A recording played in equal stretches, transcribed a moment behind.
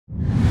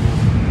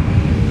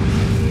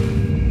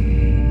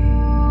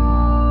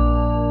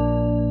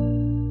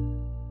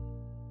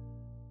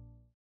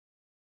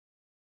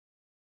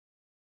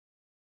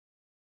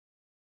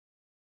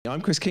I'm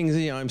Chris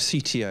Kingsley, I'm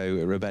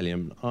CTO at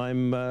Rebellion.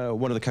 I'm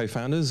one of the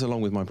co-founders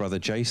along with my brother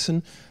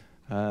Jason,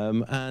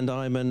 and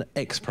I'm an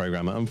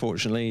ex-programmer.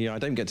 Unfortunately, I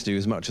don't get to do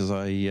as much as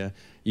I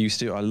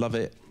used to. I love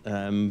it,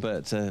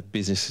 but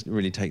business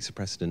really takes a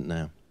precedent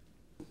now.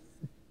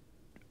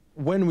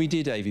 When we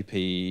did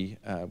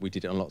AVP, we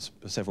did it on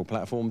several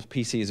platforms.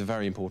 PC is a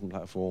very important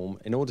platform.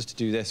 In order to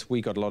do this,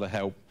 we got a lot of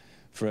help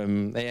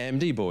from the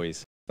AMD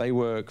boys. They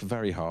work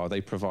very hard.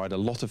 They provide a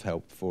lot of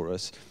help for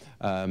us.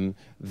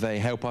 They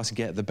help us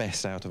get the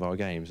best out of our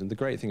games. And the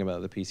great thing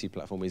about the PC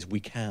platform is we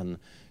can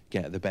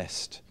get the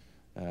best.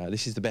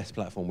 This is the best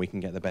platform. We can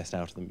get the best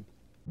out of them.